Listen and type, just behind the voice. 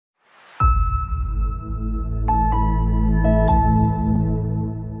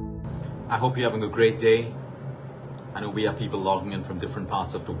hope you're having a great day. I know we have people logging in from different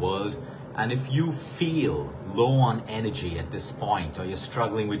parts of the world. And if you feel low on energy at this point, or you're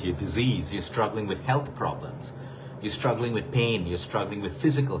struggling with your disease, you're struggling with health problems, you're struggling with pain, you're struggling with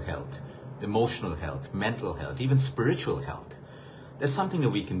physical health, emotional health, mental health, even spiritual health, there's something that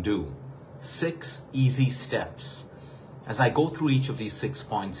we can do. 6 easy steps. As I go through each of these 6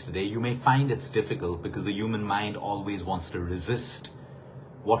 points today, you may find it's difficult because the human mind always wants to resist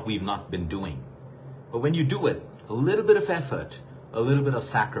what we've not been doing. But when you do it, a little bit of effort, a little bit of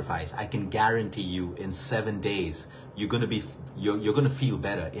sacrifice, I can guarantee you in 7 days, you're going to feel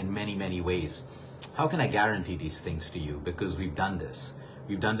better in many, many ways. How can I guarantee these things to you? Because we've done this.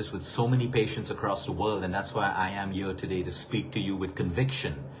 We've done this with so many patients across the world, and that's why I am here today to speak to you with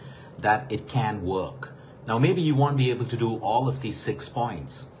conviction that it can work. Now, maybe you won't be able to do all of these 6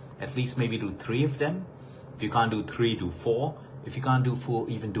 points. At least maybe do 3 of them. If you can't do 3, do 4. If you can't do 4,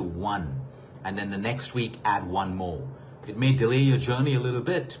 even do 1. And then the next week, add 1 more. It may delay your journey a little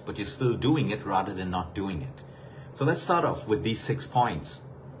bit, but you're still doing it rather than not doing it. So let's start off with these 6 points.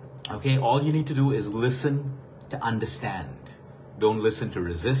 Okay, all you need to do is listen to understand. Don't listen to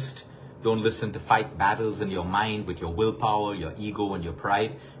resist. Don't listen to fight battles in your mind with your willpower, your ego, and your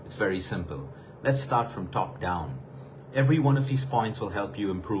pride. It's very simple. Let's start from top down. Every one of these points will help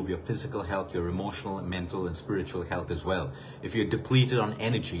you improve your physical health, your emotional, mental, and spiritual health as well. If you're depleted on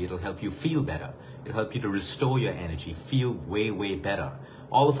energy, it'll help you feel better. It'll help you to restore your energy, feel way, way better.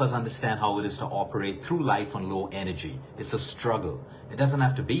 All of us understand how it is to operate through life on low energy. It's a struggle. It doesn't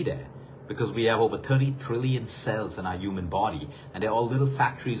have to be there because we have over 30 trillion cells in our human body, and they're all little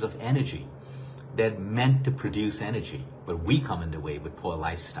factories of energy. They're meant to produce energy, but we come in the way with poor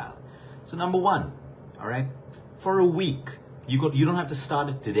lifestyle. So number 1, all right? For a week, you don't have to start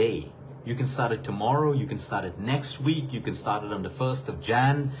it today. You can start it tomorrow. You can start it next week. You can start it on the 1st of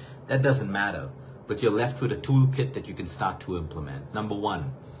Jan. That doesn't matter. But you're left with a toolkit that you can start to implement. Number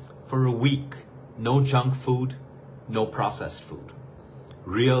 1, for a week, no junk food, no processed food.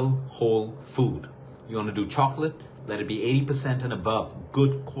 Real, whole food. You want to do chocolate? Let it be 80% and above.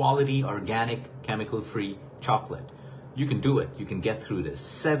 Good quality, organic, chemical-free chocolate. You can do it. You can get through this.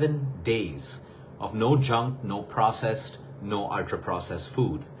 7 days of no junk, no processed, no ultra-processed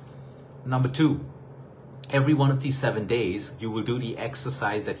food. Number 2, every one of these 7 days, you will do the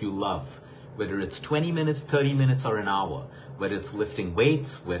exercise that you love. Whether it's 20 minutes, 30 minutes, or an hour. Whether it's lifting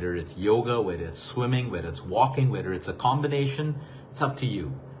weights, whether it's yoga, whether it's swimming, whether it's walking, whether it's a combination, it's up to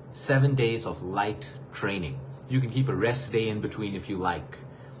you. 7 days of light training. You can keep a rest day in between if you like.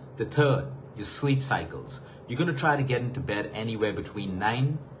 The 3rd, your sleep cycles. You're going to try to get into bed anywhere between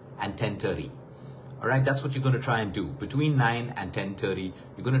 9 and 10:30. All right, that's what you're going to try and do. Between 9 and 10:30,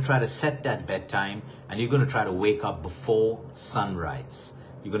 you're going to try to set that bedtime, and you're going to try to wake up before sunrise.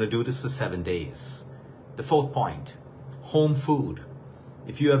 You're going to do this for 7 days. The 4th point, home food.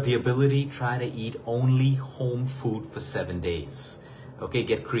 If you have the ability, try to eat only home food for 7 days. Okay,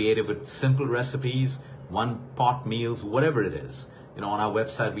 get creative with simple recipes, one-pot meals, whatever it is. You know, on our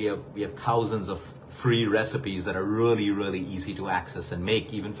website, we have thousands of free recipes that are really, really easy to access and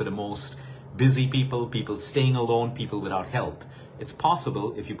make, even for the most busy people, people staying alone, people without help. It's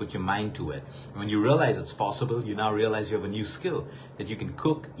possible if you put your mind to it. When you realize it's possible, you now realize you have a new skill, that you can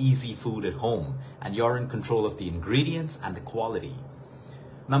cook easy food at home, and you're in control of the ingredients and the quality.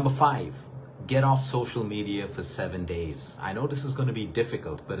 Number 5, get off social media for 7 days. I know this is going to be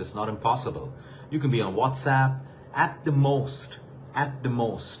difficult, but it's not impossible. You can be on WhatsApp. At the most,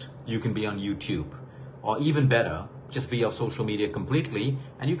 you can be on YouTube. Or even better, just be off social media completely,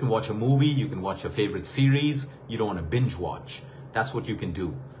 and you can watch a movie, you can watch your favorite series. You don't want to binge watch. That's what you can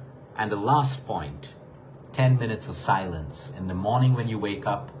do. And the last point, 10 minutes of silence in the morning when you wake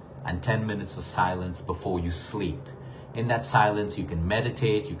up, and 10 minutes of silence before you sleep. In that silence, you can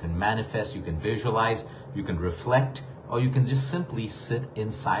meditate, you can manifest, you can visualize, you can reflect, or you can just simply sit in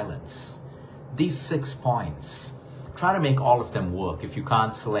silence. These 6 points, try to make all of them work. If you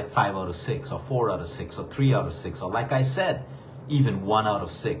can't, select 5 out of 6, or 4 out of 6, or 3 out of 6, or like I said, even 1 out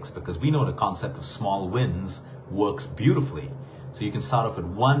of 6, because we know the concept of small wins works beautifully. So you can start off at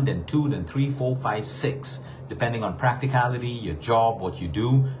 1, then 2, then 3, 4, 5, 6, depending on practicality, your job, what you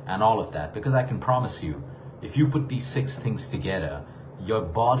do, and all of that. Because I can promise you, if you put these 6 things together, your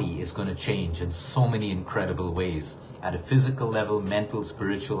body is going to change in so many incredible ways, at a physical level, mental,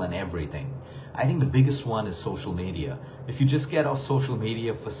 spiritual, and everything. I think the biggest one is social media. If you just get off social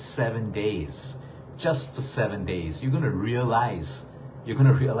media for 7 days, just for 7 days, you're going to realize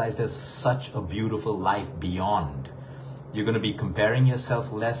there's such a beautiful life beyond. You're going to be comparing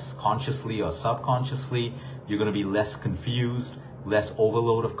yourself less consciously or subconsciously. You're going to be less confused. less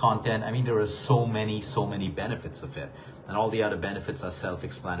overload of content. I mean, there are so many benefits of it. And all the other benefits are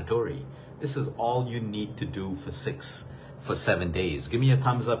self-explanatory. This is all you need to do for 7 days. Give me a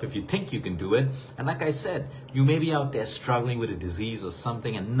thumbs up if you think you can do it. And like I said, you may be out there struggling with a disease or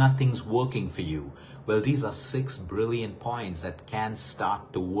something and nothing's working for you. Well, these are 6 brilliant points that can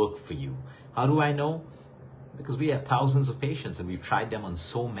start to work for you. How do I know? Because we have thousands of patients and we've tried them on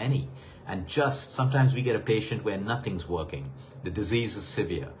so many. And just sometimes we get a patient where nothing's working. The disease is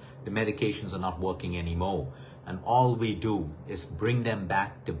severe. The medications are not working anymore. And all we do is bring them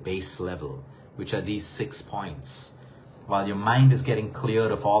back to base level, which are these 6 points. While your mind is getting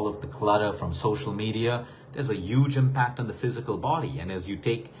cleared of all of the clutter from social media, there's a huge impact on the physical body. And as you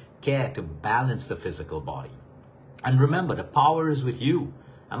take care to balance the physical body. And remember, the power is with you.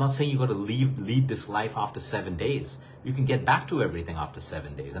 I'm not saying you got to lead this life after 7 days. You can get back to everything after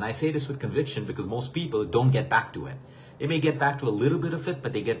 7 days. And I say this with conviction because most people don't get back to it. They may get back to a little bit of it,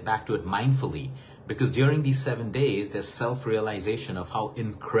 but they get back to it mindfully. Because during these 7 days, there's self-realization of how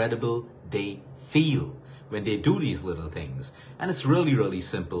incredible they feel when they do these little things. And it's really, really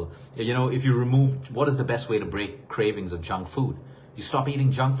simple. You know, if you remove, what is the best way to break cravings of junk food? You stop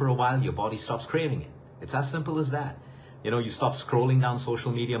eating junk for a while, your body stops craving it. It's as simple as that. You know, you stop scrolling down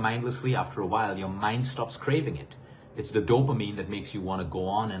social media mindlessly. After a while, your mind stops craving it. It's the dopamine that makes you want to go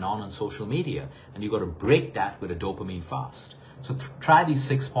on social media. And you got to break that with a dopamine fast. So try these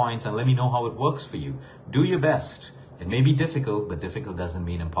 6 points and let me know how it works for you. Do your best. It may be difficult, but difficult doesn't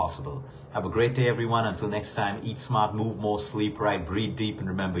mean impossible. Have a great day, everyone. Until next time, eat smart, move more, sleep right, breathe deep, and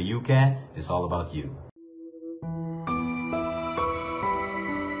remember, you care. It's all about you.